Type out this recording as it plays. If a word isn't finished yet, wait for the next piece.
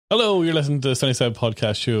Hello, you're listening to the Sunnyside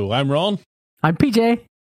Podcast Show. I'm Ron. I'm PJ.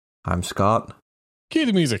 I'm Scott. Cue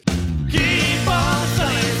the music. Keep on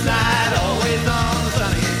Sunnyside, always on the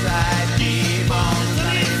sunny side. Keep on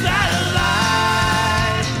Sunnyside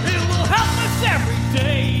alive. It will help us every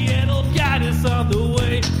day. It'll guide us on the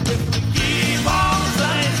way. If we keep on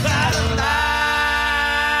Sunnyside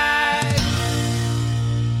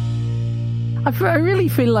alive. I really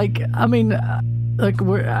feel like,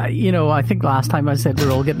 we're, I think last time I said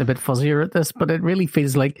we're all getting a bit fuzzier at this, but it really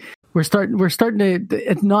feels like we're starting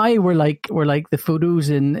to, now we're like the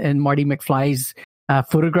photos in Marty McFly's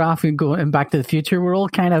photograph and going Back to the Future. We're all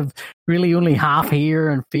kind of really only half here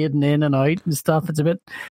and fading in and out and stuff. It's a bit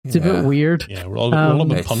bit weird. Yeah, we're all a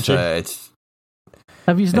bit punchy. It's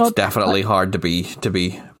not definitely hard to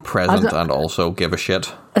be present and also give a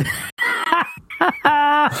shit.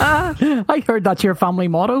 I heard that's your family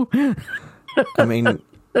motto. I mean,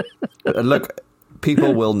 look,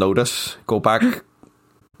 people will notice. Go back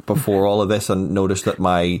before all of this and notice that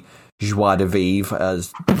my joie de vivre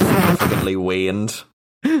has significantly waned.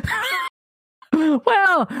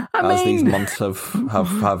 Well, as these months have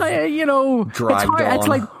dragged on. It's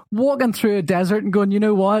like walking through a desert and going, you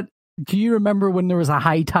know what? Do you remember when there was a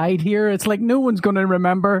high tide here? It's like no one's going to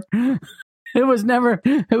remember. It was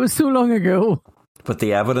so long ago. But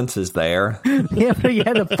the evidence is there. Yeah,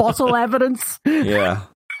 the fossil evidence. Yeah.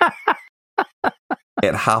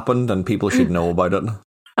 It happened and people should know about it.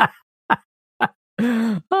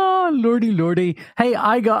 Oh, lordy. Hey,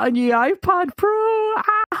 I got a new iPad Pro.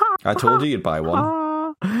 I told you you'd buy one.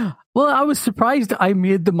 Well, I was surprised I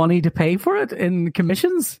made the money to pay for it in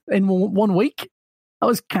commissions in 1 week. That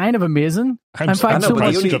was kind of amazing. I'm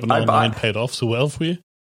surprised you got an online paid off so well for you.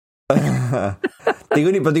 The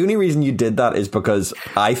only reason you did that is because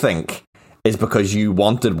you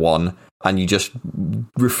wanted one and you just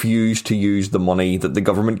refused to use the money that the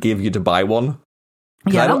government gave you to buy one.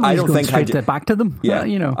 Yeah, I don't think had you, back to them.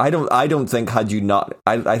 Yeah, I don't think had you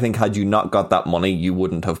not got that money, you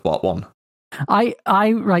wouldn't have bought one. Right.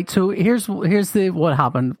 So here's what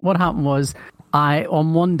happened. What happened was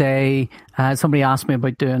on one day, somebody asked me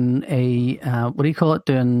about doing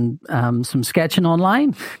doing some sketching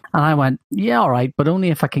online, and I went, yeah, all right, but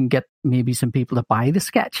only if I can get maybe some people to buy the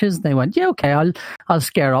sketches. And they went, yeah, okay, I'll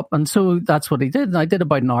scare up, and so that's what he did. And I did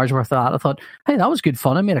about an hour's worth of that. I thought, hey, that was good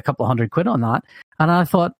fun. I made a couple of £100 on that, and I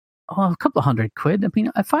thought, oh, a couple of £100. I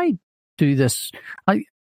mean, if I do this, I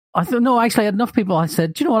thought, no, actually, I had enough people. I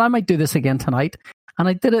said, do you know what? I might do this again tonight. And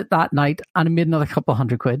I did it that night, and I made another couple of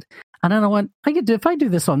 £100. And then I went, if I do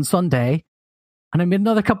this on Sunday, and I made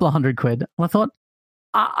another couple of £100. And I thought,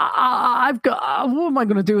 I've got, what am I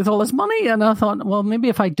going to do with all this money? And I thought, well, maybe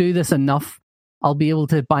if I do this enough, I'll be able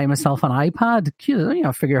to buy myself an iPad.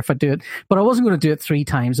 I figure if I do it, but I wasn't going to do it 3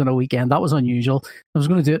 times in a weekend. That was unusual. I was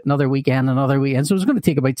going to do it another weekend. So it was going to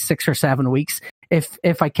take about 6 or 7 weeks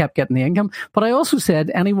if I kept getting the income. But I also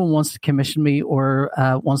said, anyone wants to commission me or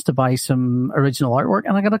wants to buy some original artwork,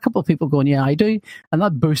 and I got a couple of people going, yeah, I do, and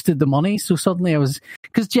that boosted the money. So suddenly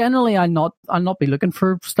because generally I'll not be looking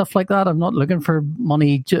for stuff like that. I'm not looking for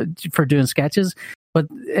money for doing sketches, but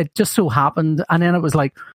it just so happened, and then it was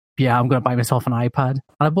like, yeah, I'm going to buy myself an iPad. And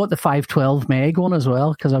I bought the 512 meg one as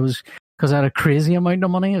well because I had a crazy amount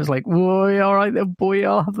of money. I was like, whoa, all right, boy,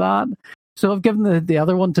 I'll have that. So I've given the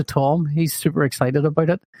other one to Tom. He's super excited about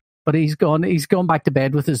it. But he's gone back to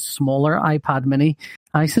bed with his smaller iPad mini.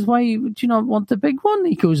 And I said, why do you not want the big one?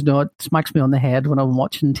 He goes, no, it smacks me on the head when I'm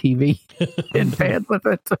watching TV in bed with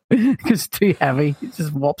it. Because it's too heavy. It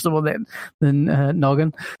just whops him on the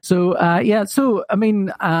noggin. So,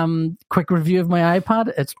 quick review of my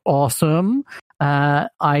iPad. It's awesome.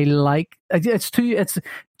 It's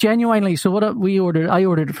genuinely, so what I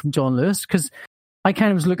ordered it from John Lewis because I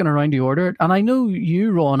kind of was looking around to order it, and I know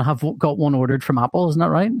you, Ron, have got one ordered from Apple, isn't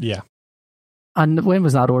that right? Yeah. And when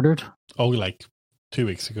was that ordered? Oh, like 2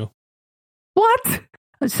 weeks ago. What?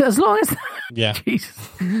 As long as... Yeah. Jesus.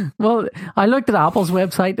 Well, I looked at Apple's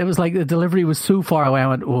website. It was like the delivery was so far away. I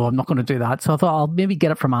went, oh, I'm not going to do that. So I thought I'll maybe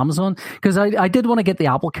get it from Amazon because I did want to get the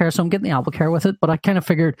Apple Care. So I'm getting the Apple Care with it. But I kind of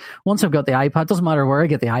figured once I've got the iPad, doesn't matter where I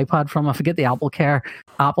get the iPad from. If I get the Apple Care,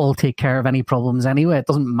 Apple will take care of any problems anyway. It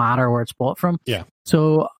doesn't matter where it's bought from. Yeah.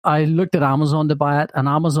 So I looked at Amazon to buy it, and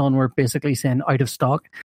Amazon were basically saying out of stock.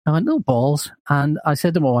 I went, no balls. And I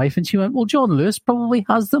said to my wife, and she went, well, John Lewis probably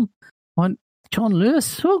has them. I went, John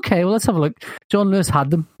Lewis? Okay, well, let's have a look. John Lewis had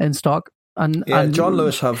them in stock. And John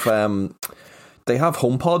Lewis have they have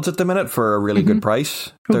HomePods at the minute for a really good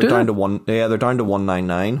price. They're down to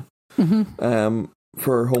 $199.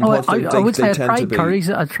 For HomePods. I would say I tried Curry's.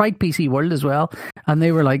 I tried PC World as well, and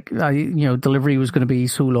they were like, delivery was going to be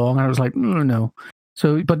so long, and I was like, no.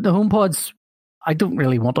 So, but the HomePods, I don't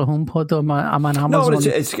really want a HomePod though. I'm on Amazon. No,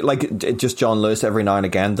 it's like just John Lewis. Every now and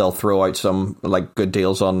again, they'll throw out some like good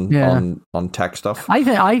deals on tech stuff. I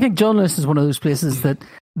think John Lewis is one of those places that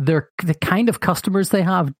the kind of customers they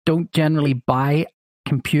have don't generally buy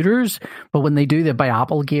computers, but when they do, they buy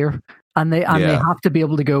Apple gear. And they have to be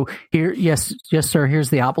able to go, here, yes, sir, here's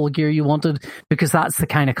the Apple gear you wanted, because that's the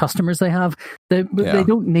kind of customers they have. They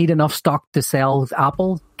don't need enough stock to sell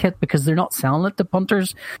Apple kit because they're not selling it to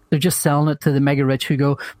punters. They're just selling it to the mega rich who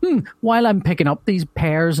go, while I'm picking up these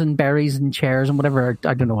pears and berries and chairs and whatever,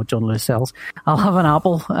 I don't know what John Lewis sells, I'll have an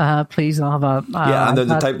Apple, please, and I'll have a... and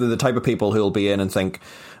they're the type of people who'll be in and think,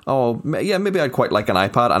 oh, yeah, maybe I'd quite like an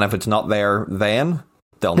iPad, and if it's not there then...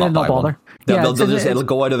 They'll not buy bother. One. It'll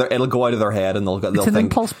go out of their head, and they'll it's think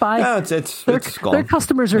impulse buy. Yeah, it's gone. Their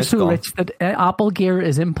customers are it's so gone. rich that Apple gear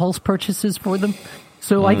is impulse purchases for them.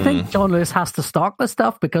 So I think John Lewis has to stock the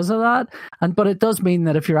stuff because of that. But it does mean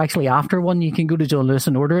that if you're actually after one, you can go to John Lewis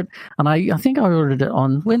and order it. And I think I ordered it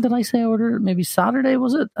on, when did I say I ordered it? Maybe Saturday,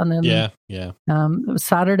 was it? And then it was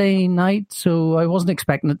Saturday night, so I wasn't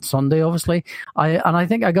expecting it Sunday, obviously. I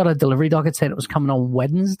think I got a delivery docket saying it was coming on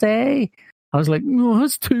Wednesday. I was like, no,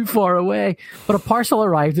 that's too far away. But a parcel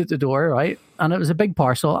arrived at the door, right? And it was a big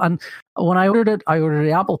parcel. And when I ordered it, I ordered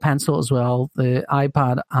the Apple Pencil as well, the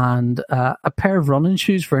iPad, and a pair of running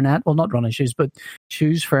shoes for Annette. Well, not running shoes, but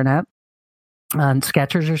shoes for Annette. And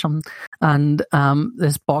Skechers or something. And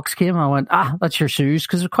this box came, and I went, that's your shoes,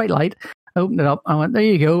 because they're quite light. I opened it up. I went, there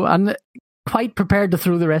you go. And quite prepared to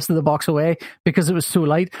throw the rest of the box away because it was so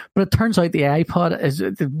light. But it turns out the iPod is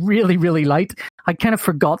really, really light. I'd kind of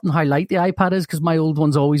forgotten how light the iPad is because my old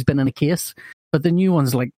one's always been in a case. But the new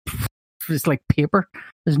one's like, it's like paper.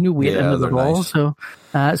 There's no weight in it at all.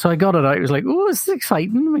 Nice. So I got it out. It was like, oh, this is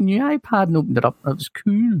exciting. My new iPad, and opened it up. It was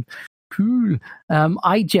cool.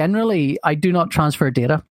 I do not transfer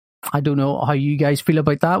data. I don't know how you guys feel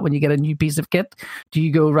about that when you get a new piece of kit. Do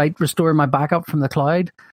you go, right, restore my backup from the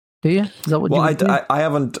cloud? Do you? Is that what you do? I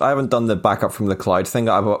haven't done the backup from the cloud thing,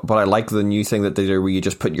 but I like the new thing that they do where you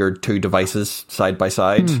just put your two devices side by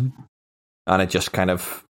side, and it just kind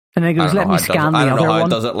of... And it goes, let me scan the other one. I don't know how it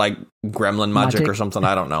does it, like gremlin magic or something.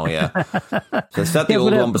 I don't know, So set the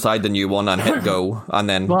old one beside the new one and hit go, and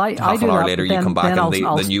then half an hour later you come back and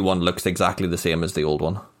the new one looks exactly the same as the old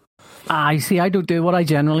one. I see. I don't do what I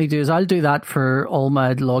generally do is I'll do that for all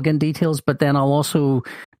my login details, but then I'll also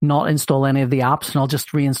not install any of the apps, and I'll just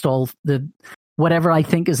reinstall whatever I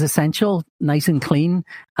think is essential, nice and clean.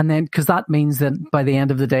 And then, because that means that by the end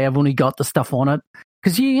of the day, I've only got the stuff on it.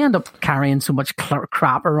 Because you end up carrying so much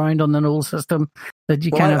crap around on an old system that you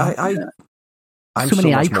I'm so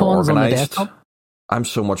many icons on the desktop. I'm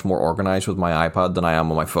so much more organized with my iPad than I am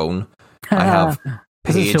on my phone. I have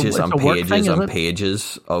pages and pages and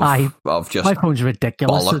pages of just my phone's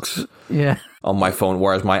ridiculous. Bollocks on my phone,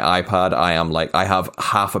 whereas my iPad, I have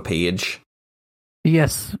half a page.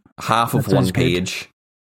 Yes. Half of one page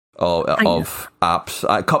of apps.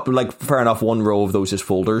 A couple, like, fair enough, one row of those is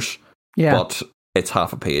folders. Yeah. But it's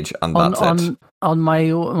half a page, and that's it. On my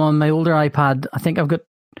older iPad, I think I've got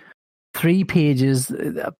 3 pages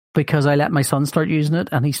because I let my son start using it,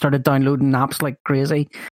 and he started downloading apps like crazy.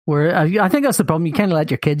 Where I think that's the problem. You kind of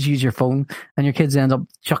let your kids use your phone, and your kids end up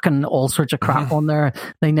chucking all sorts of crap on there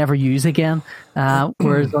they never use again.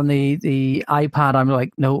 Whereas on the iPad, I'm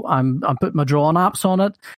like, no, I'm putting my drawing apps on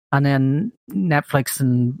it, and then Netflix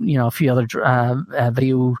and a few other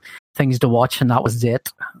video things to watch, and that was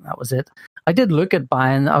it. I did look at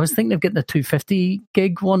buying. I was thinking of getting a 250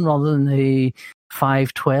 gig one rather than the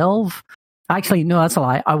 512. Actually, no, that's a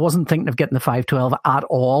lie. I wasn't thinking of getting the 512 at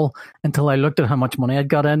all until I looked at how much money I'd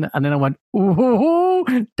got in, and then I went, "Ooh,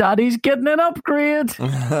 Daddy's getting an upgrade." But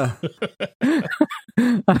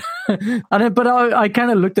I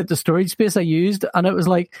kind of looked at the storage space I used, and it was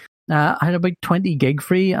like I had about 20 gig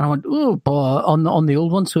free, and I went, "Oh, boy," on the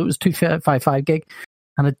old one, so it was 255 gig.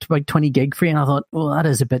 And it's about 20 gig free, and I thought, well, that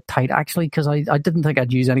is a bit tight, actually, because I didn't think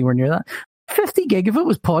I'd use anywhere near that. 50 gig if it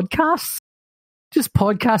was podcasts. Just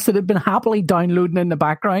podcasts that had been happily downloading in the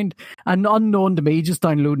background and unknown to me, just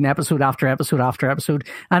downloading episode after episode after episode.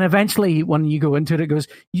 And eventually, when you go into it, it goes,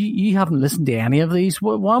 you haven't listened to any of these.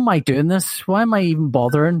 Why am I doing this? Why am I even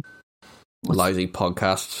bothering? Lousy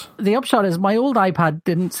podcasts. The upshot is my old iPad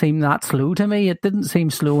didn't seem that slow to me. It didn't seem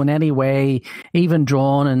slow in any way, even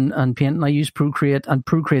drawing and painting. I use Procreate, and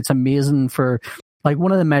Procreate's amazing for, like,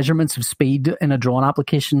 one of the measurements of speed in a drawing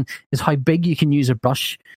application is how big you can use a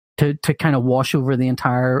brush to kind of wash over the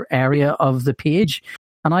entire area of the page.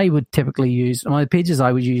 And I would typically use, the pages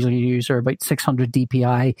I would usually use are about 600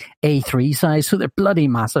 dpi A3 size. So they're bloody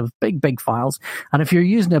massive, big files. And if you're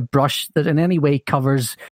using a brush that in any way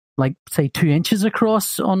covers like say 2 inches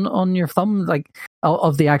across on your thumb, like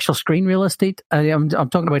of the actual screen real estate, I'm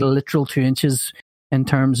talking about a literal 2 inches in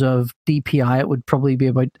terms of DPI, it would probably be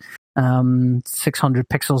about 600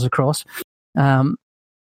 pixels across.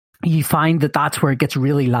 You find that that's where it gets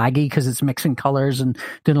really laggy because it's mixing colors and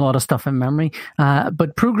doing a lot of stuff in memory.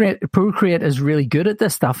 But Procreate is really good at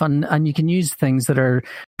this stuff, and you can use things that are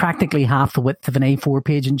practically half the width of an A4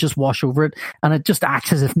 page and just wash over it, and it just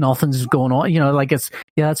acts as if nothing's going on. You know, like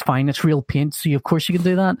that's fine. It's real paint, so of course you can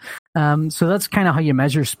do that. So that's kind of how you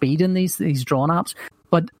measure speed in these drawn apps.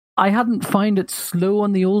 But I hadn't found it slow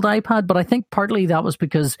on the old iPad, but I think partly that was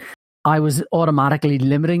because I was automatically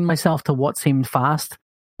limiting myself to what seemed fast.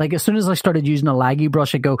 Like as soon as I started using a laggy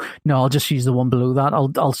brush, I go, no, I'll just use the one below that.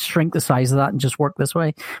 I'll shrink the size of that and just work this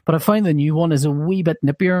way. But I find the new one is a wee bit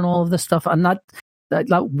nippier and all of this stuff, and that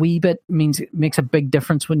wee bit makes a big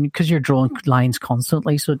difference because you're drawing lines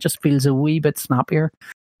constantly, so it just feels a wee bit snappier.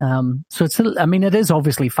 So it is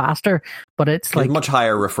obviously faster, but it's like much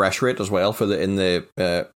higher refresh rate as well for the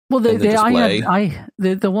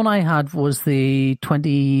the one I had was the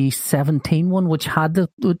 2017 one, which had the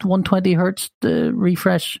 120 hertz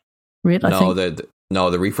refresh rate. The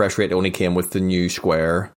refresh rate only came with the new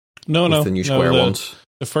Square. The new Square ones.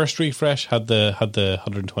 The first refresh had the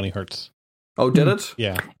 120 hertz. Oh, did it?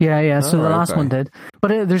 Yeah. So the last one did.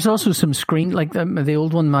 But there's also some screen, like the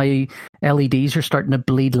old one, my LEDs are starting to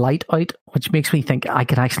bleed light out, which makes me think I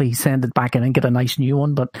could actually send it back in and get a nice new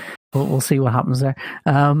one, but we'll see what happens there.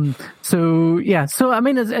 So I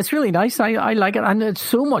mean, it's really nice. I like it. And it's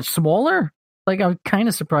so much smaller. Like, I'm kind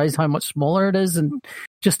of surprised how much smaller it is. And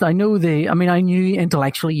just, I knew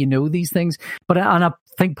intellectually, these things, and I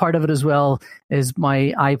think part of it as well is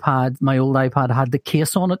my old iPad had the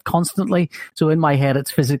case on it constantly. So in my head,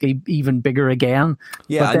 it's physically even bigger again.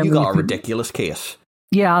 Yeah, and you got a ridiculous case.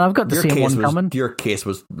 Yeah, I've got the same one coming. Your case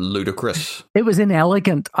was ludicrous. It was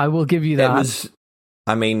inelegant, I will give you that. Was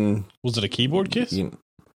it a keyboard case?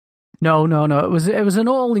 No. It was an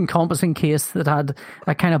all-encompassing case that had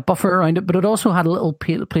a kind of buffer around it, but it also had a little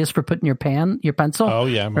place for putting your pencil. Oh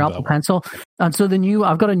yeah, your Apple Pencil. And so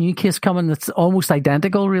I've got a new case coming that's almost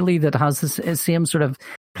identical, really, that has the same sort of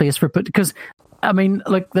place for because I mean,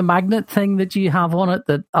 like the magnet thing that you have on it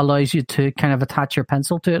that allows you to kind of attach your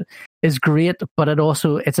pencil to it is great, but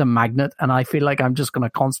it's a magnet, and I feel like I'm just going to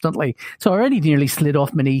constantly. So I already nearly slid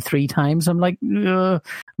off my knee 3 times. I'm like, I'm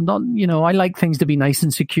not, I like things to be nice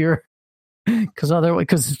and secure because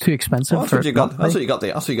it's too expensive. Well, that's what you got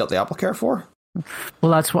the Apple Care for.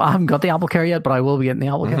 Well, that's what I haven't got the Apple Care yet, but I will be getting the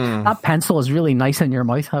Apple Care. That pencil is really nice in your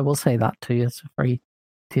mouth. I will say that to you. It's very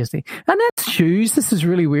tasty. Annette's shoes, this is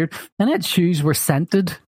really weird. Annette's shoes were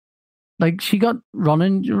scented. Like, she got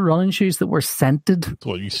running shoes that were scented.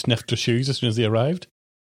 So what, you sniffed the shoes as soon as they arrived?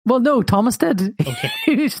 Well, no, Thomas did. Okay.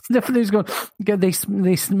 He was going, they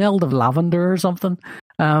smelled of lavender or something.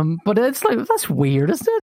 But it's like, that's weird, isn't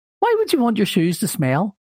it? Why would you want your shoes to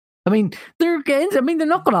smell? I mean, they're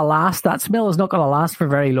not going to last. That smell is not going to last for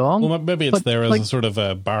very long. Well, maybe it's there as a sort of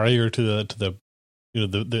a barrier to the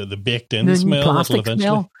the baked in smell. Plastic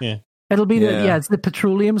smell. Yeah. It'll be it's the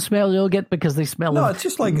petroleum smell you'll get because they smell. No, it's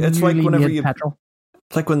just like whenever petrol.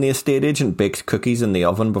 It's like when the estate agent bakes cookies in the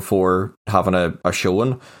oven before having a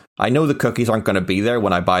showing. I know the cookies aren't going to be there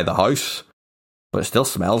when I buy the house, but it still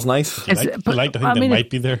smells nice. You like to think they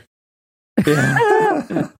might be there.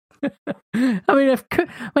 Yeah. I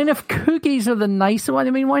mean, if cookies are the nice one,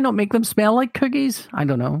 I mean, why not make them smell like cookies? I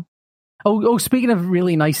don't know. Oh, speaking of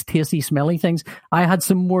really nice, tasty, smelly things, I had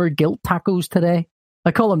some more guilt tacos today.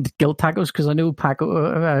 I call them guilt tacos because I know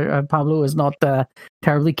Pablo is not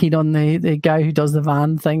terribly keen on the guy who does the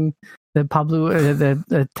van thing. The Pablo,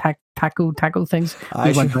 the taco things.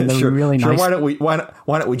 Really nice.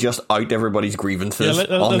 Why don't we just out everybody's grievances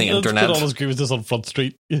on the internet? Let's put all those grievances on Front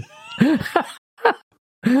Street.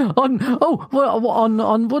 on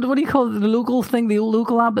what do you call it, the local thing, the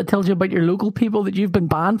local app that tells you about your local people that you've been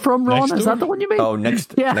banned from, Ron? Is that the one you mean? Oh,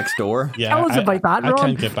 next door. Yeah, tell us about that,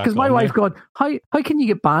 Ron, because my wife going, how can you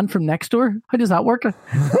get banned from Nextdoor? How does that work?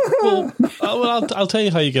 I'll tell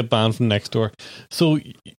you how you get banned from Nextdoor. So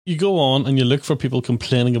you go on and you look for people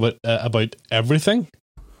complaining about everything,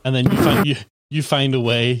 and then you find a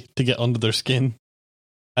way to get under their skin.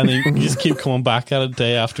 And then you just keep coming back at it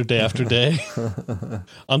day after day after day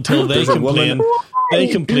until they complain. They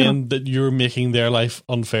complain that you're making their life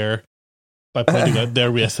unfair, by pointing out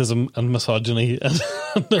their racism and misogyny and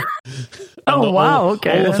wow,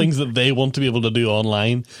 okay, all the then. things that they want to be able to do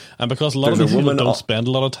online. And because a lot There's of a these people woman don't on- spend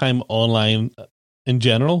a lot of time online in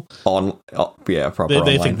general, proper they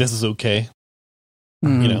online. think this is okay.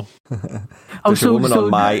 Mm. You know, There's a woman in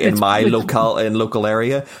my it's- local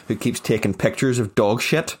area who keeps taking pictures of dog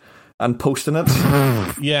shit and posting it.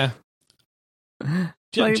 yeah. Like-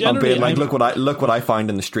 I'm Generally, being like, look what I found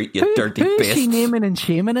in the street, you dirty who is she beast. naming and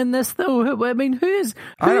shaming in this, though? I mean, who is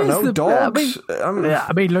I don't is know, the dogs.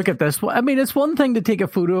 I mean, look at this. I mean, it's one thing to take a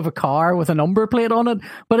photo of a car with a number plate on it,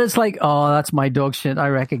 but it's like, oh, that's my dog shit. I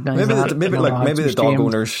recognize maybe that. maybe the dog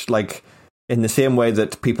owners, like, in the same way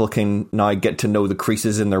that people can now get to know the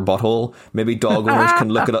creases in their butthole, maybe dog owners can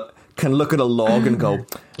look at a log and go,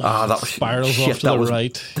 that was spirals shit, off to that the was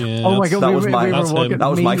right. Yeah, Oh my god, that we was were- my- we were that's him. walking- that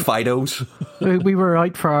was me- my Fidos. we were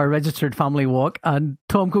out for our registered family walk, and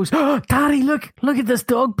Tom goes, "Oh, Daddy, look at this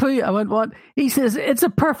dog poo." I went, "What?" He says, "It's a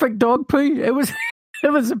perfect dog poo. It was."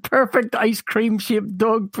 It was a perfect ice cream shaped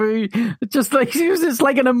dog poo. Just like it was just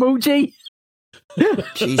like an emoji.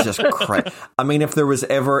 Jesus Christ! I mean, if there was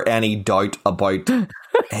ever any doubt about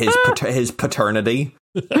his paternity,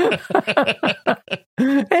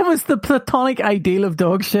 It was the platonic ideal of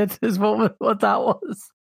dog shit, is what that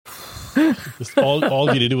was. Just all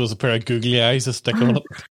you needed was a pair of googly eyes to stick on it.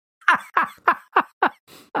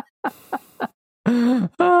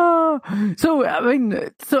 So I mean,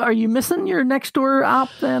 are you missing your Nextdoor app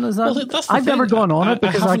then? Is that? Well, that's the I've never thing. gone on it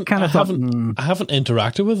because I kind of thought, I haven't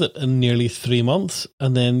interacted with it in nearly 3 months.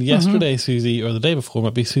 And then yesterday, Susie, or the day before,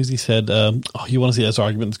 maybe Susie said, "Oh, you want to see this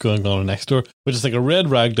argument that's going on next door?" Which is like a red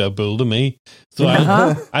rag to a bull to me. So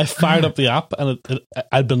I fired up the app, and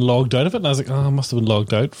I'd been logged out of it, and I was like, "Oh, I must have been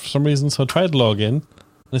logged out for some reason." So I tried to log in, and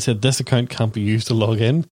it said this account can't be used to log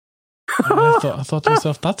in. And I thought to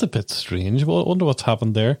myself, that's a bit strange. Well, I wonder what's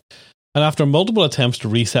happened there. And after multiple attempts to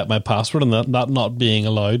reset my password and that not being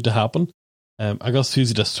allowed to happen, I got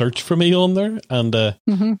Susie to search for me on there. And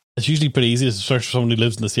it's usually pretty easy to search for someone who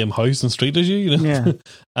lives in the same house and street as you know? Yeah.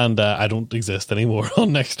 And I don't exist anymore on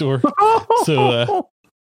Nextdoor. So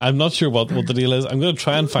I'm not sure what the deal is. I'm going to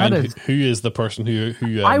try and find who is the person who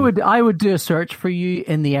I would do a search for you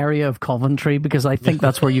in the area of Coventry because I think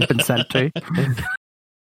that's where you've been sent to.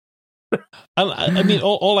 And I mean,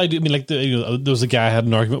 all I do, I mean, like there was a guy I had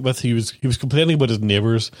an argument with. He was complaining about his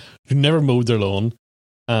neighbours who never mowed their lawn,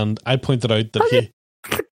 and I pointed out that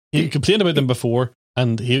he complained about them before,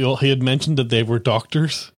 and he had mentioned that they were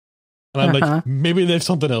doctors, and I'm like, maybe they have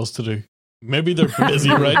something else to do. Maybe they're busy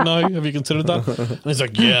right now. Have you considered that? And he's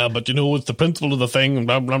like, yeah, but it's the principle of the thing, and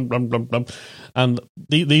blah blah blah blah blah. And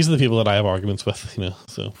these are the people that I have arguments with,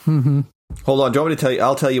 So. Mm-hmm. Hold on, do you want me to tell you?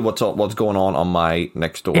 I'll tell you what's going on my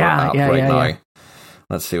Nextdoor app now. Yeah.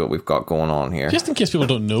 Let's see what we've got going on here. Just in case people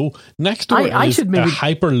don't know, Nextdoor is a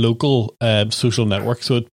hyper-local social network.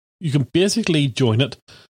 So you can basically join it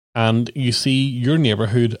and you see your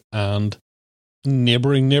neighbourhood and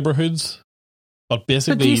neighbouring neighbourhoods. But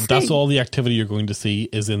basically, that's all the activity you're going to see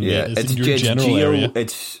is in your general area.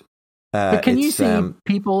 But can you see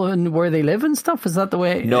people and where they live and stuff? Is that the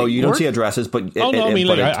way? No, you don't see addresses. But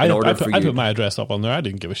I put my address up on there. I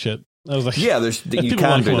didn't give a shit. I was like, yeah, you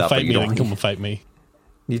can do that, but you don't come and fight me.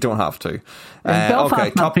 You don't have to.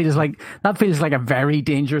 Belfast, that feels like a very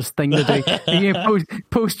dangerous thing to do. You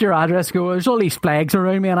post your address, go, there's all these flags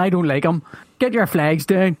around me and I don't like them. Get your flags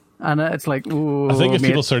down. And it's like, ooh, I think if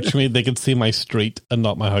people search me, they can see my street and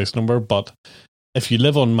not my house number. But if you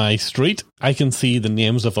live on my street, I can see the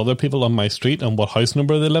names of other people on my street and what house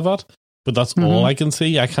number they live at. But that's all I can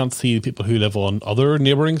see. I can't see people who live on other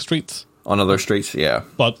neighbouring streets. On other streets, yeah.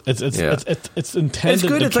 But it's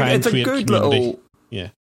intended to try and create community.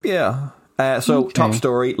 Yeah. So, top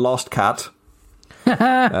story, lost cat.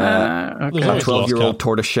 A 12-year-old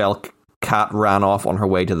tortoiseshell cat ran off on her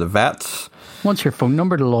way to the vets. What's your phone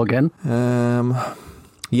number to log in?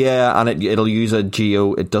 Yeah, and it'll use it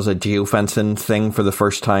does a geofencing thing for the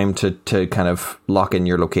first time to kind of lock in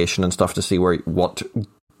your location and stuff to see what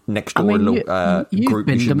next door you've group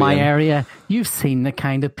been you should to be my in. area. You've seen the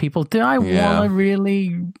kind of people. Do I want to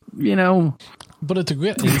really, But it's a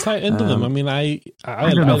great insight into them. I mean, I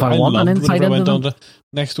don't know if I want an insight into them. To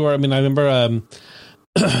Nextdoor. I mean, I remember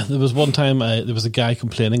there was one time there was a guy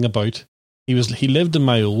complaining about he lived in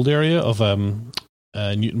my old area of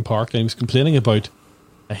Newton Park, and he was complaining about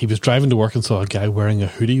he was driving to work and saw a guy wearing a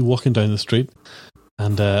hoodie walking down the street.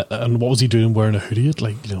 And what was he doing wearing a hoodie at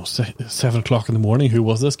 7 o'clock in the morning? Who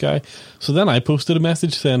was this guy? So then I posted a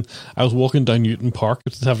message saying I was walking down Newton Park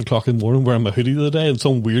at 7 o'clock in the morning wearing my hoodie the other day, and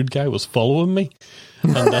some weird guy was following me.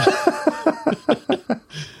 And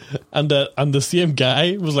And the same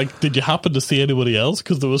guy was like, "Did you happen to see anybody else?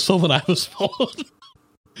 Because there was someone I was following."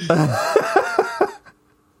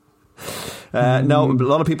 No, a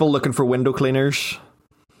lot of people looking for window cleaners.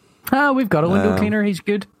 We've got a window cleaner. He's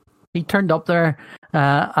good. He turned up there,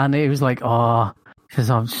 and he was like, "Oh." Because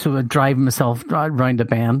I'm sort of driving myself round a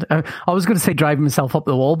bend. I was going to say driving myself up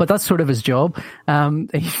the wall, but that's sort of his job.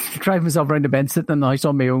 He's driving myself round a bend, sitting in the house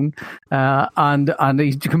on my own, and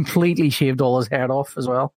he's completely shaved all his hair off as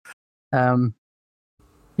well. Yes,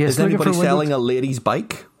 is anybody selling a lady's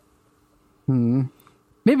bike?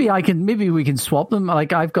 Maybe we can swap them.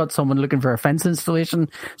 Like, I've got someone looking for a fence installation,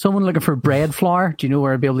 someone looking for bread flour. Do you know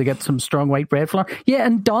where I'd be able to get some strong white bread flour? Yeah,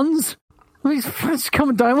 and Dunn's. He's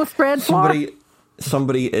coming down with bread flour.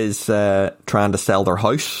 Somebody is trying to sell their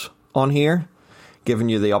house on here, giving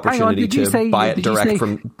you the opportunity to buy it direct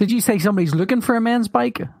from... Did you say somebody's looking for a man's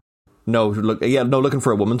bike? No, looking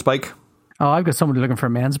for a woman's bike. Oh, I've got somebody looking for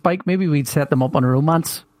a man's bike. Maybe we'd set them up on a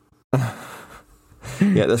romance. Yeah,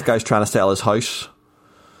 this guy's trying to sell his house.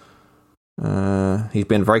 He's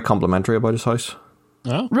been very complimentary about his house.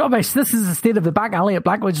 Oh. Rubbish. This is the state of the back alley at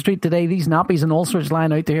Blackwood Street today. These nappies and all sorts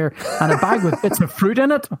lying out there, and a bag with bits of fruit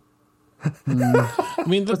in it. I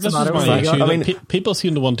mean, this is my issue. People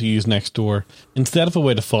seem to want to use Nextdoor instead of a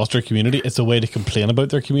way to foster community. It's a way to complain about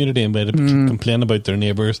their community and way to complain about their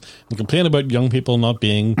neighbours and complain about young people not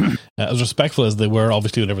being as respectful as they were,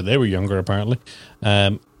 obviously, whenever they were younger, apparently.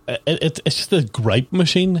 It's just a gripe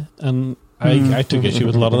machine, and I took issue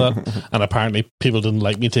with a lot of that. And apparently people didn't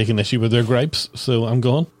like me taking issue with their gripes, so I'm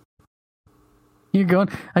gone. You're going,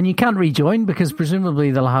 and you can't rejoin because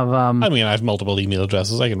presumably they'll have. I mean, I have multiple email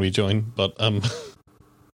addresses I can rejoin, but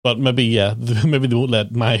maybe maybe they won't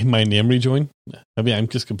let my name rejoin. Maybe I'm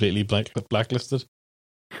just completely blacklisted.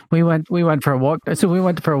 We went for a walk. So we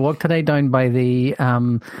went for a walk today down by the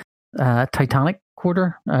Titanic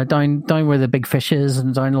quarter, down where the big fish is,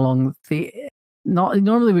 and down along the.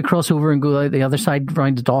 Normally we cross over and go out the other side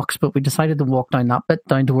around the docks, but we decided to walk down that bit,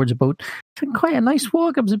 down towards a boat. It's been quite a nice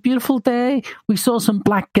walk. It was a beautiful day. We saw some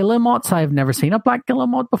black guillemots. I've never seen a black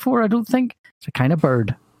guillemot before, I don't think. It's a kind of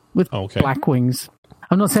bird with black wings.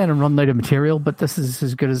 I'm not saying I'm running out of material, but this is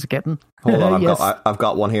as good as it's getting. Hold on, I've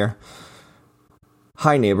got one here.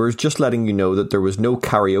 Hi neighbours, just letting you know that there was no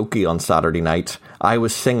karaoke on Saturday night. I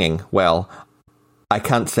was singing, well, I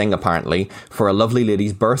can't sing apparently, for a lovely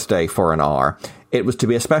lady's birthday for an hour. It was to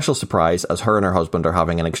be a special surprise as her and her husband are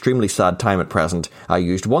having an extremely sad time at present. I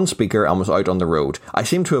used one speaker and was out on the road. I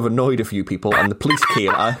seem to have annoyed a few people and the police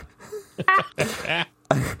came.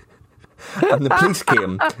 And the police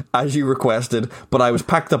came, as you requested, but I was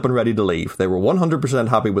packed up and ready to leave. They were 100%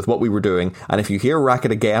 happy with what we were doing, and if you hear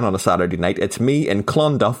racket again on a Saturday night, it's me in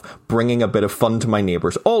Clonduff bringing a bit of fun to my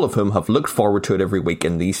neighbours, all of whom have looked forward to it every week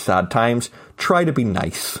in these sad times. Try to be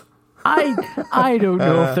nice. I don't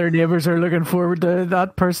know if their neighbours are looking forward to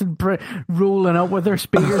that person rolling up with their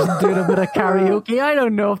speakers and doing a bit of karaoke. I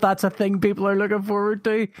don't know if that's a thing people are looking forward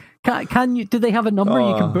to. Can you? Do they have a number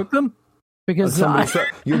you can book them? Because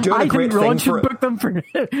you're doing a great thing for book them for the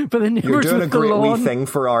neighbours. You're doing a great wee thing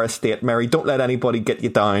for our estate, Mary. Don't let anybody get you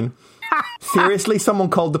down. Seriously, someone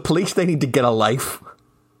called the police. They need to get a life.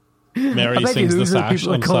 Mary sings the sash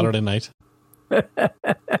on Saturday night. So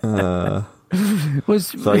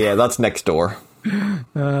yeah, that's Nextdoor.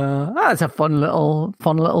 That's a fun little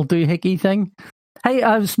doohickey thing. Hey,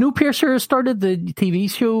 Snowpiercer started the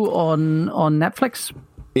TV show on Netflix.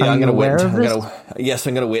 Yeah, I'm going to wait. I'm going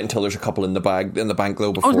to wait until there's a couple in the bank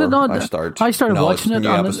though before I start. I started watching it. New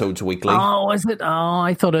episodes weekly. Oh, is it? Oh,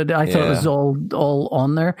 I thought it was all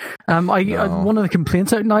on there. One of the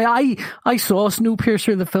complaints out now. I saw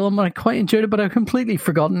Snowpiercer the film and I quite enjoyed it, but I've completely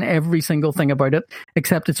forgotten every single thing about it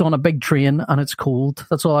except it's on a big train and it's cold.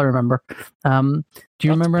 That's all I remember. Do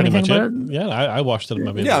you remember anything about it? Yeah, I watched it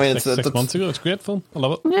maybe six months ago. It's a great film. I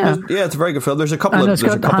love it. Yeah, it's a very good film. There's a couple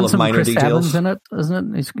of minor Chris details Evans in it,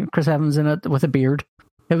 isn't it? Chris Evans in it with a beard.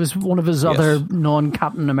 It was one of his other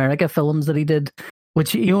non-Captain America films that he did,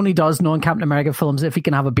 which he only does non-Captain America films if he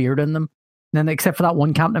can have a beard in them. And then, except for that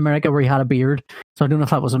one Captain America where he had a beard, so I don't know if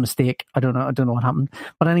that was a mistake. I don't know what happened.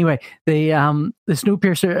 But anyway, the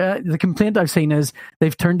Snowpiercer. The complaint I've seen is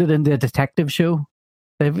they've turned it into a detective show.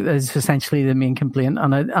 Is essentially the main complaint,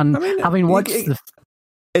 and I mean, having watched is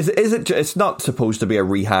it? It's not supposed to be a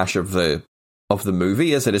rehash of the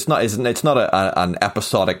movie, is it? It's not. It's not an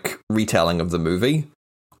episodic retelling of the movie.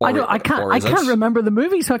 I can't remember the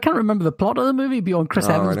movie, so I can't remember the plot of the movie beyond Chris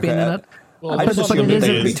Evans being in it. Well,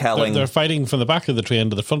 they're fighting from the back of the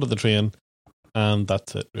train to the front of the train, and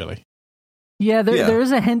that's it, really. Yeah, there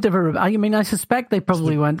is a hint of a. I mean, I suspect they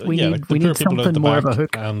probably went. We need something more of a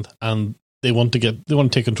hook. And they want to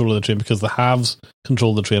take control of the train because the haves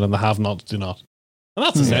control the train and the have-nots do not. And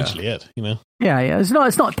that's essentially it, you know. Yeah. It's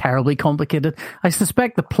not terribly complicated. I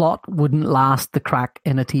suspect the plot wouldn't last the crack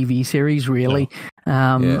in a TV series, really.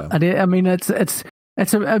 Yeah. And I mean, it's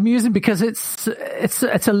amusing because it's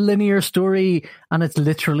a linear story and it's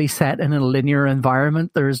literally set in a linear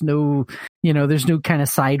environment. There's no kind of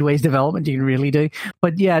sideways development you can really do.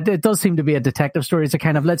 But yeah, it does seem to be a detective story. It's a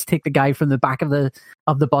kind of, let's take the guy from the back of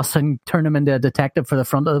the bus and turn him into a detective for the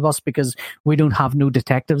front of the bus because we don't have no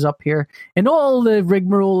detectives up here. And all the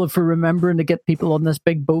rigmarole for remembering to get people on this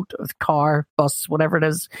big boat, car, bus, whatever it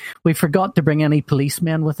is, we forgot to bring any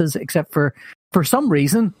policemen with us except for some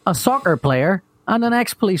reason, a soccer player and an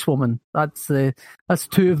ex-policewoman. That's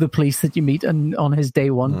two of the police that you meet on his day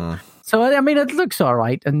one. So I mean, it looks all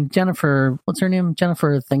right. And Jennifer, what's her name?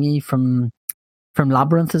 Jennifer Thingy from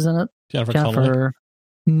Labyrinth is in it. Jennifer.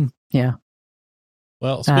 Yeah.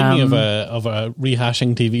 Well, speaking of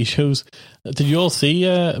rehashing TV shows, did you all see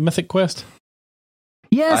Mythic Quest?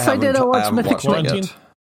 Yes, I did. I watched Mythic Quest.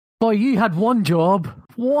 Boy, you had one job.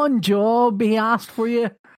 He asked for you.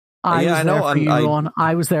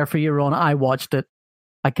 I was there for you, Ron. I watched it.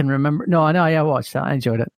 I can remember. No, I know. I watched it. I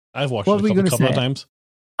enjoyed it. I've watched it a couple of times.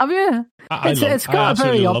 Have you? It's got a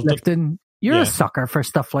very uplifting. You're a sucker for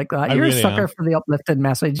stuff like that. You're really a sucker for the uplifting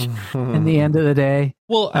message in the end of the day.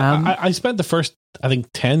 Well, I spent the first, I think,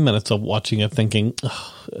 10 minutes of watching it thinking,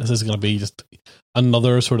 this is going to be just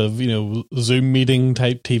another sort of, Zoom meeting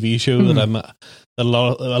type TV show that a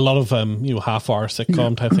lot of half-hour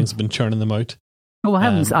sitcom type things have been churning them out. Oh, I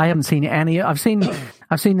haven't seen any. I've seen the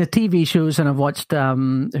TV shows and I've watched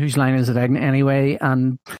Whose Line Is It Anyway,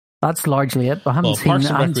 and that's largely it. But I haven't seen. Parks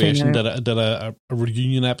and Recreation did a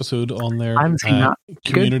reunion episode on there. I haven't seen that.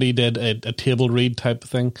 Community did a table read type of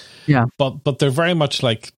thing. Yeah, but they're very much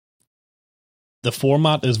like the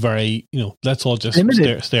format is very let's all just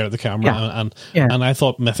stare at the camera and I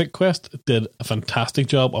thought Mythic Quest did a fantastic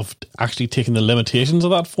job of actually taking the limitations of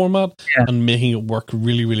that format and making it work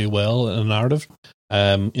really, really well in a narrative.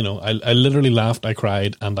 I literally laughed, I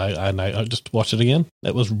cried, and I just watched it again.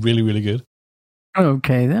 It was really, really good.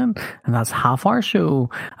 Okay, then, and that's half our show.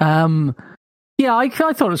 Yeah, I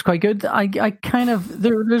thought it was quite good. I kind of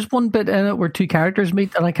there's one bit in it where two characters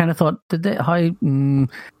meet, and I kind of thought, does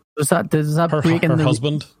that break in her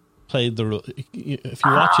husband played the role? If you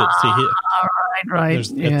watch it, see here, right,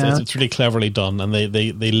 it's really cleverly done, and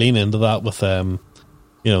they lean into that with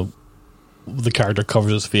the character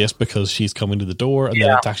covers his face because she's coming to the door, and then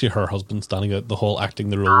it's actually her husband standing out the whole acting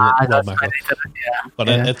the role. But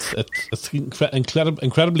it's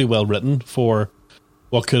incredibly well written for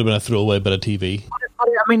what could have been a throwaway bit of TV.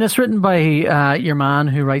 I mean, it's written by your man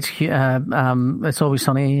who writes It's Always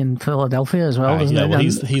Sunny in Philadelphia as well, isn't it? Well,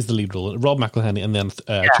 he's the lead role. Rob McElhenney, and then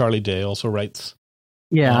Charlie Day also writes.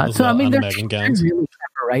 Yeah, so I mean, they're really clever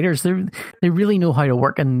writers. They really know how to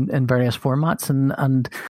work in various formats and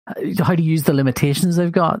how to use the limitations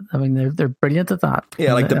they've got. I mean, they're brilliant at that.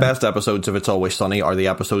 Yeah, like the best episodes of It's Always Sunny are the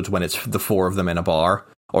episodes when it's the four of them in a bar,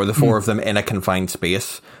 or the four of them in a confined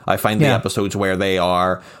space. I find the episodes where they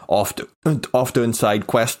are off doing side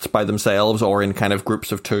quests by themselves or in kind of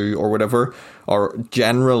groups of two or whatever, are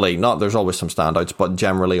generally, there's always some standouts, but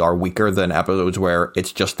generally are weaker than episodes where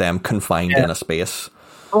it's just them confined in a space.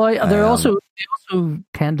 Well, they also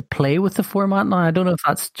tend to play with the format now. I don't know if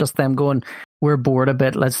that's just them going, we're bored a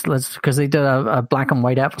bit. Let's because they did a black and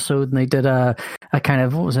white episode, and they did a kind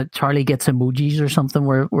of, what was it, Charlie Gets Emojis or something,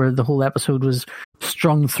 where the whole episode was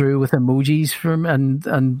strung through with emojis from and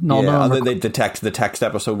they did the text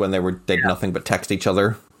episode when they did nothing but text each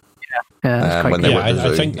other.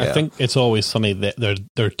 I think It's Always Sunny.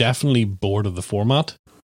 They're definitely bored of the format.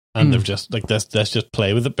 And they're just like, let's just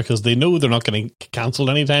play with it because they know they're not getting cancelled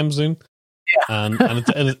anytime soon. Yeah. And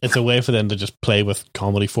it's a way for them to just play with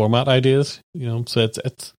comedy format ideas, So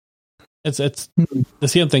it's the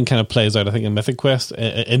same thing kind of plays out, I think, in Mythic Quest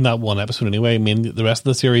in that one episode anyway. I mean, the rest of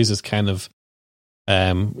the series is kind of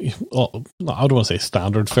I don't want to say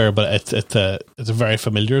standard fare, but it's a very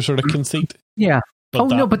familiar sort of conceit. Yeah. But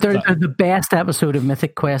the best episode of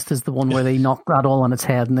Mythic Quest is the one where they knock that all on its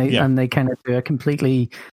head and they kind of do a completely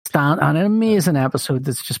an amazing episode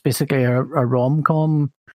that's just basically a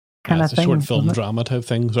rom-com kind of thing. It's a short film drama type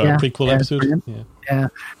thing, or a prequel episode.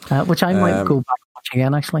 Which I might go back and watch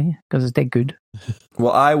again, actually, because it's dead good.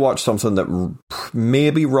 Well, I watched something that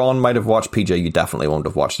maybe Ron might have watched. PJ, you definitely won't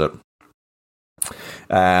have watched it.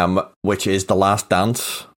 Which is The Last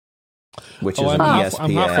Dance, which is an ESPN.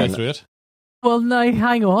 I'm halfway through it. Well, now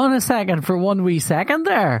hang on a second for 1 wee second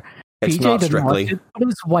there. It's PJ not didn't Strictly, watch it, but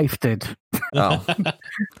his wife did. Oh.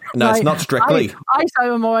 No, it's not Strictly. I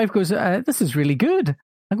saw my wife goes, "This is really good."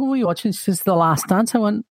 I go, "What are you watching?" She says, "The Last Dance." I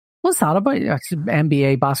went, "What's that about?" It's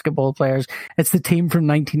NBA basketball players. It's the team from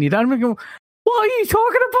 1980. I'm going, "What are you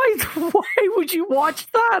talking about? Why would you watch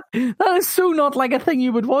that? That is so not like a thing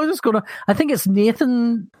you would watch." I think it's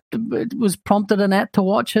Nathan was prompted Annette to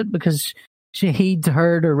watch it because he'd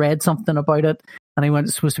heard or read something about it, and he went,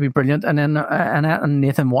 "It's supposed to be brilliant." And then Annette and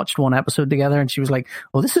Nathan watched one episode together, and she was like,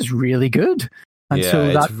 "Oh, this is really good." And yeah, so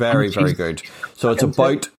it's very, very good. So it's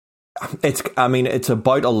about. It's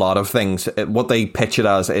about a lot of things. What they pitch it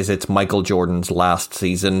as is it's Michael Jordan's last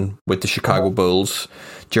season with the Chicago Bulls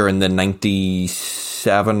during the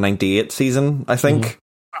 97-98 season, I think.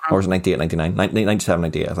 Or was it 98-99?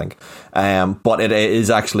 97-98, I think. But it is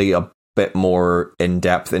actually a bit more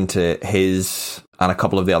in-depth into his and a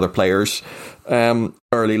couple of the other players'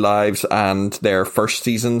 early lives and their first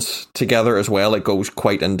seasons together as well. It goes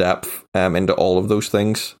quite in-depth into all of those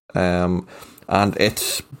things. And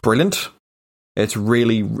it's brilliant. It's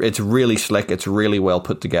really slick. It's really well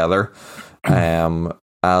put together.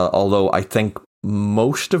 Although I think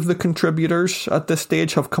most of the contributors at this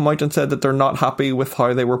stage have come out and said that they're not happy with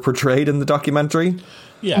how they were portrayed in the documentary.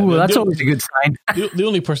 Yeah, ooh, that's always a good sign. The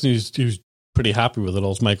only person who's pretty happy with it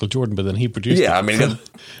all is Michael Jordan, but then he produced it. Yeah, I mean,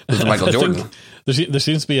 it's Michael Jordan. There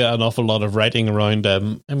seems to be an awful lot of writing around.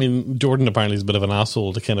 Jordan apparently is a bit of an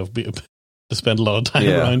asshole to kind of be. To spend a lot of time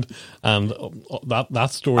around, and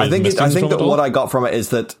that story. I think that what I got from it is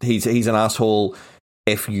that he's an asshole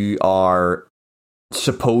if you are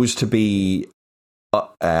supposed to be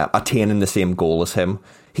attaining the same goal as him.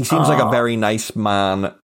 He seems like a very nice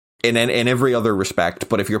man in every other respect,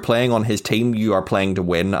 but if you're playing on his team, you are playing to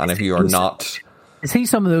win, and if you are not, is he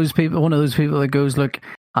one of those people that goes, "Look,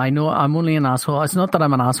 I know I'm only an asshole. It's not that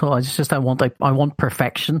I'm an asshole. It's just I want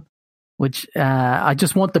perfection." Which I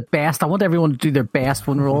just want the best. I want everyone to do their best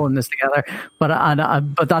when we're all in this together.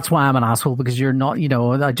 But that's why I'm an asshole, because you're not.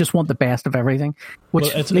 I just want the best of everything.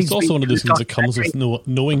 Which it's also one of those things that comes with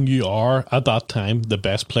knowing you are at that time the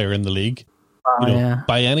best player in the league.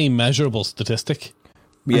 By any measurable statistic.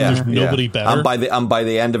 Yeah, there's nobody better. And by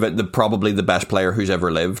the end of it, probably the best player who's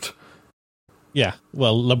ever lived. Yeah,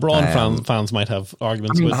 well, LeBron fans might have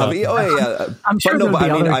arguments with that. I'm sure. But no,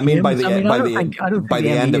 but I mean, by the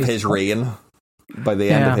end of his reign.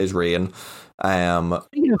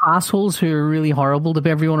 Speaking of assholes who are really horrible to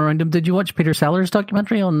everyone around him, did you watch Peter Sellers'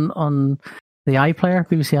 documentary on the iPlayer,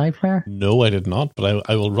 BBC iPlayer? No, I did not, but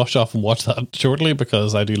I will rush off and watch that shortly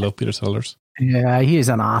because I do love Peter Sellers. Yeah, he is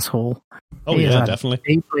an asshole. Oh, he is definitely.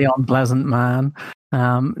 Deeply unpleasant man.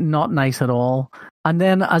 Not nice at all. And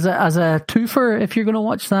then as a twofer, if you're going to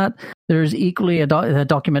watch that, there's equally a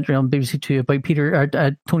documentary on BBC Two about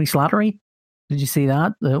Tony Slattery. Did you see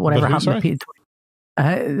that? Whatever happened to Peter?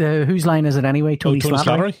 Whose line is it anyway? Tony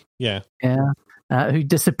Slattery? Yeah. Who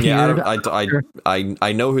disappeared? Yeah,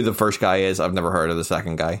 I know who the first guy is. I've never heard of the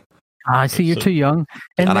second guy. I see you're too young.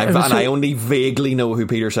 And I only vaguely know who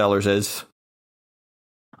Peter Sellers is.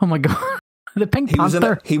 Oh my god. The Pink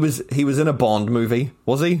Panther. He was in a Bond movie,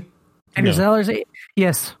 was he? Peter Sellers,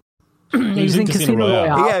 yes. He was in Casino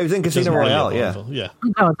Royale. Yeah, he was in Casino Royale, yeah.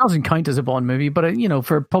 No, it doesn't count as a Bond movie, but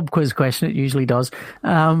for a pub quiz question, it usually does.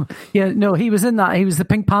 He was in that. He was the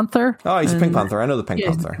Pink Panther. Oh, he's the Pink Panther. I know the Pink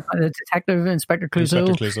Panther. Detective Inspector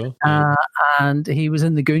Clouseau. And he was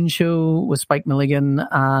in The Goon Show with Spike Milligan,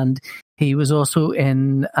 and he was also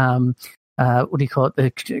in... what do you call it?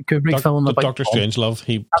 The Kubrick film about Dr. Strangelove.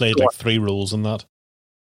 He played like 3 roles in that.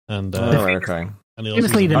 And okay. And he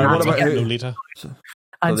also Lolita.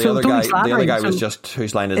 And so the other guy was just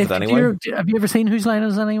Whose Line Is It Anyway? Have you ever seen Whose Line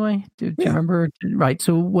Is It Anyway? Do you remember? Right.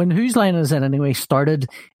 So when Whose Line Is It Anyway started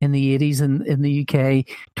in the 80s in the UK,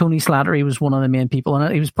 Tony Slattery was one of the main people in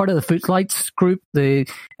it. He was part of the Footlights group, the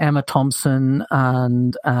Emma Thompson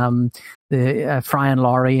and the Fry and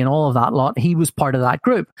Laurie and all of that lot. He was part of that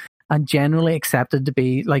group. And generally accepted to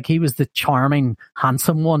be like he was the charming,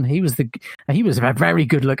 handsome one. He was a very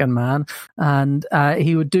good looking man, and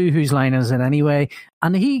he would do Whose Line Is It Anyway.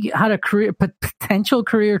 And he had a potential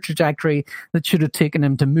career trajectory that should have taken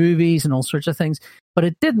him to movies and all sorts of things, but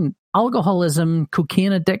it didn't. Alcoholism,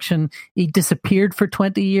 cocaine addiction. He disappeared for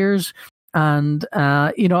 20 years. And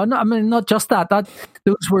not just that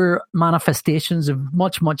those were manifestations of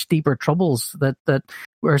much, much deeper troubles that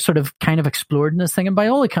were sort of kind of explored in this thing. And by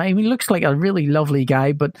all accounts, he looks like a really lovely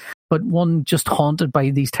guy, but one just haunted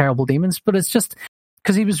by these terrible demons. But it's just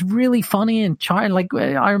because he was really funny and charming. Like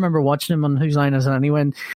I remember watching him on Whose Line Is It Anyway,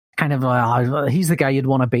 and kind of he's the guy you'd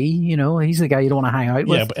want to be, he's the guy you'd want to hang out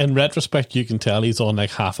with. Yeah, but in retrospect, you can tell he's on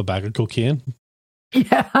like half a bag of cocaine.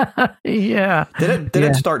 Yeah. Did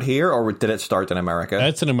it start here or did it start in America?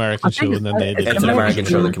 It's an American show, and then it's an American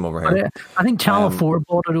show that came over here. I think Channel 4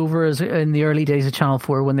 bought it over in the early days of Channel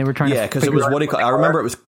 4 when they were trying to. Yeah, because it was I remember it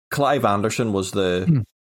was Clive Anderson was the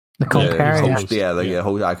host. The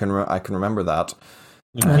host. I can remember that.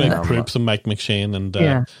 Greg Proops and Mike McShane and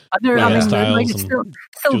it's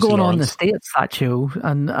still going on in the States, that show,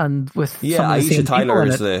 and with Aisha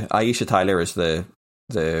Tyler is the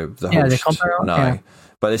host now,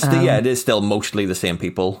 but it's it is still mostly the same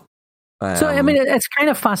people. So I mean, it's kind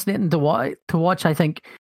of fascinating to watch. I think.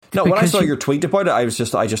 No, when I saw your tweet about it, I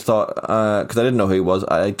just thought because I didn't know who he was.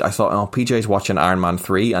 I thought, oh, PJ's watching Iron Man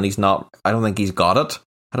 3, and he's not. I don't think he's got it.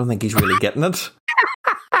 I don't think he's really getting it.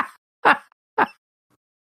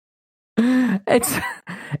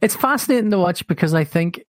 It's fascinating to watch because I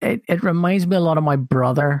think it reminds me a lot of my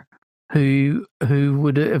brother, who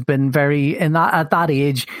would have been at that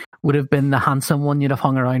age would have been the handsome one you'd have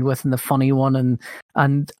hung around with and the funny one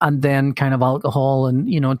and then kind of alcohol,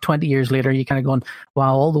 and 20 years later you kind of going,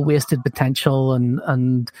 wow, all the wasted potential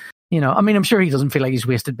and I mean, I'm sure he doesn't feel like he's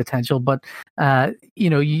wasted potential, but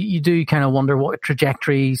you do kind of wonder what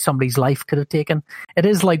trajectory somebody's life could have taken. It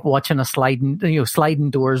is like watching a sliding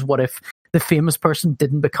doors. What if the famous person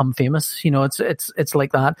didn't become famous? It's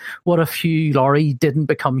like that. What if Hugh Laurie didn't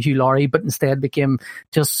become Hugh Laurie, but instead became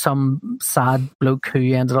just some sad bloke who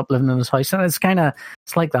ended up living in his house? And it's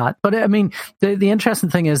like that. But I mean, the interesting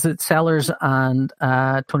thing is that Sellers and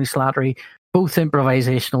Tony Slattery, both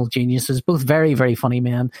improvisational geniuses, both very, very funny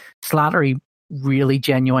men. Slattery really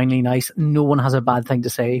genuinely nice. No one has a bad thing to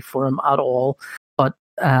say for him at all. But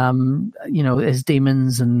his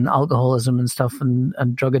demons and alcoholism and stuff and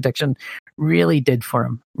drug addiction really did for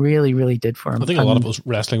him. Really, really did for him. I think a lot of it was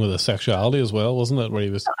wrestling with his sexuality as well, wasn't it? Where he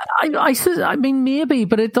was. I mean, maybe,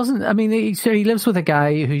 but it doesn't. I mean, he lives with a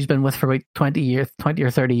guy who's been with for about 20 or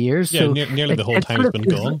 30 years. Yeah, so nearly the whole time he's been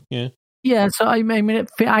gone. Yeah. Yeah, so I mean,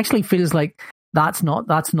 it actually feels like that's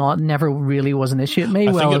never really was an issue. It may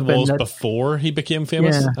I well think have been was before he became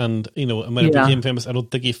famous, and when he became famous, I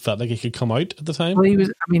don't think he felt like he could come out at the time. Well, he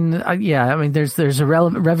was. I mean, there's a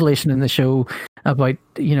revelation in the show about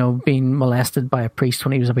being molested by a priest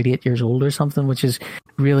when he was about 8 years old or something, which is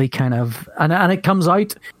really kind of and it comes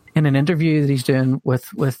out in an interview that he's doing with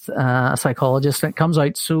a psychologist, and it comes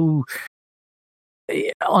out so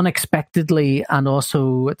unexpectedly and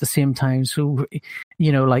also at the same time, so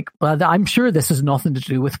well, I'm sure this has nothing to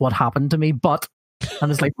do with what happened to me, but and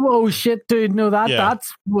it's like, whoa, shit, dude, no,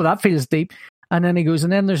 that feels deep. And then he goes,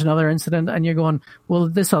 and then there's another incident, and you're going, well,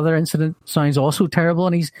 this other incident sounds also terrible,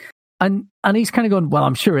 and he's kind of going, well,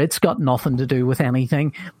 I'm sure it's got nothing to do with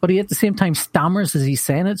anything, but he at the same time stammers as he's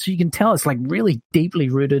saying it, so you can tell it's like really deeply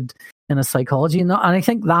rooted in his psychology, and I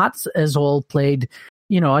think that is all played.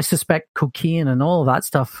 I suspect cocaine and all of that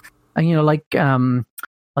stuff. And, like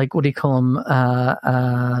what do you call him?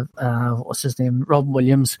 What's his name? Robin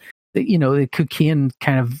Williams. The cocaine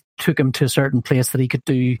kind of took him to a certain place that he could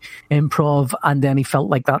do improv. And then he felt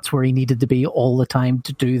like that's where he needed to be all the time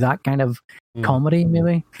to do that kind of comedy,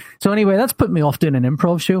 maybe. So anyway, that's put me off doing an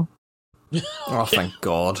improv show. Oh, thank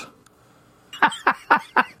God.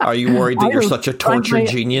 Are you worried that you're such a tortured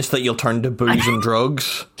genius that you'll turn to booze and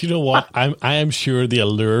drugs? Do you know what? I am sure the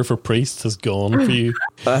allure for priests has gone for you.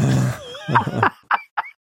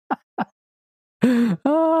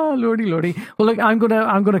 Oh, lordy. Well, look, I'm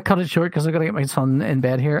gonna cut it short because I've got to get my son in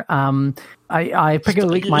bed here. I picked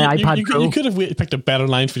my iPad Pro. You could have picked a better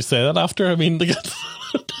line for you to say that after. I mean,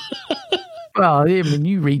 well, I mean,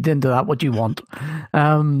 you read into that what you want.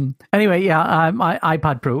 Anyway, my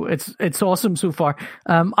iPad Pro, it's awesome so far.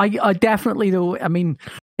 I definitely, though, I mean,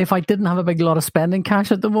 if I didn't have a big lot of spending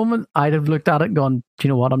cash at the moment, I'd have looked at it and gone, do you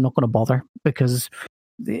know what, I'm not going to bother, because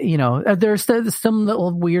there's some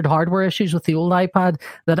little weird hardware issues with the old iPad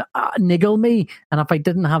that niggle me, and if I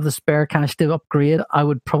didn't have the spare cash to upgrade, I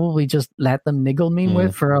would probably just let them niggle me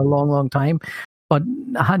with for a long time. But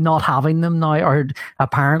not having them now, or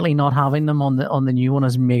apparently not having them on the new one,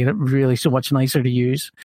 has made it really so much nicer to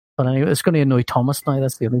use. But anyway, it's going to annoy Thomas now.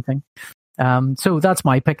 That's the only thing. So that's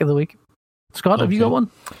my pick of the week. Scott, have you got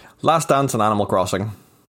one? Last Dance and Animal Crossing.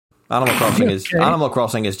 Animal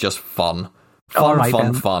Crossing is just fun.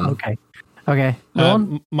 Fun. Okay.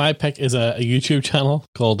 My pick is a YouTube channel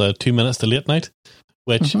called 2 Minutes to Late Night,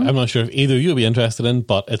 which I'm not sure if either of you will be interested in,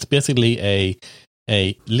 but it's basically a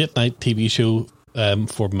late night TV show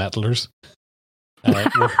for metalers.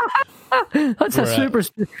 That's a super.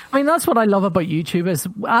 I mean, that's what I love about YouTube. Is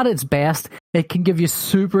at its best, it can give you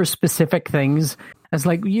super specific things It's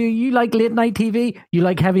like, you like late night TV, you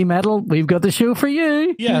like heavy metal, we've got the show for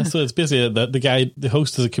you. Yeah, so it's basically the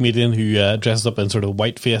host is a comedian who dresses up in sort of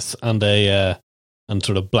whiteface and and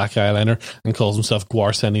sort of black eyeliner and calls himself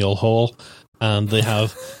Gwarsennial Hall. And they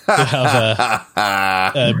have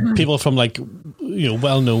people from like,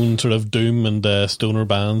 well known sort of doom and stoner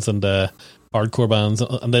bands and hardcore bands,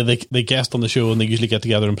 and they guest on the show, and they usually get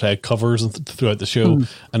together and play covers throughout the show,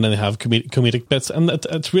 and then they have comedic bits, and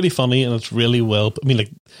it's really funny and it's really well. I mean,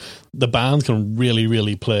 like the band can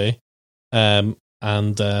really play, and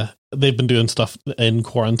they've been doing stuff in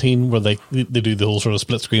quarantine where they do the whole sort of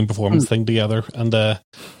split screen performance thing together, and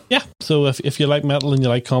yeah. So if you like metal and you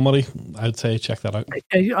like comedy, I'd say check that out.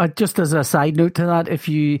 Just as a side note to that,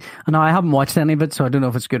 I haven't watched any of it, so I don't know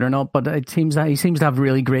if it's good or not, but it seems that he seems to have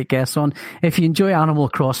really great guests on. If you enjoy Animal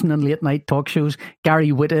Crossing and late night talk shows, Gary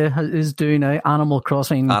Whitta is doing a Animal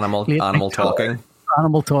Crossing Animal Talking.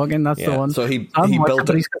 Animal Talking, that's the one. So he built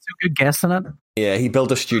he's got some good guests in it. Yeah, he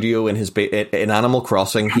built a studio in his in Animal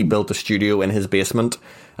Crossing. He built a studio in his basement,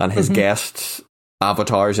 and his guests,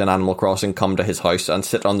 avatars in Animal Crossing, come to his house and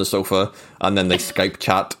sit on the sofa, and then they Skype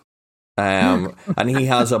chat. And he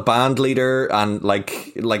has a band leader and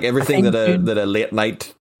like everything that a late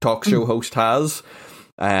night talk show host has.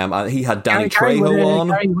 And he had Danny Trejo on.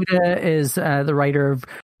 Gary Whitta is the writer of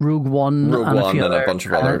Rogue One and a bunch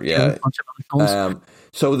of other films.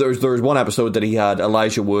 So there's one episode that he had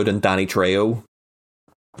Elijah Wood and Danny Trejo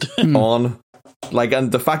on. Like,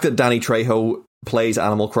 and the fact that Danny Trejo plays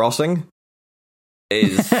Animal Crossing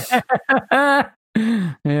is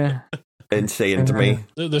insane to me.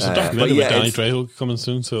 There's a documentary with Danny Trejo coming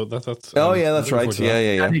soon, so that's that's right.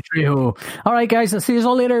 Yeah. Danny Trejo. All right, guys, I'll see you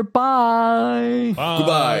all later. Bye.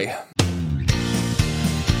 Goodbye.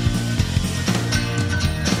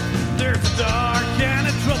 There's a dog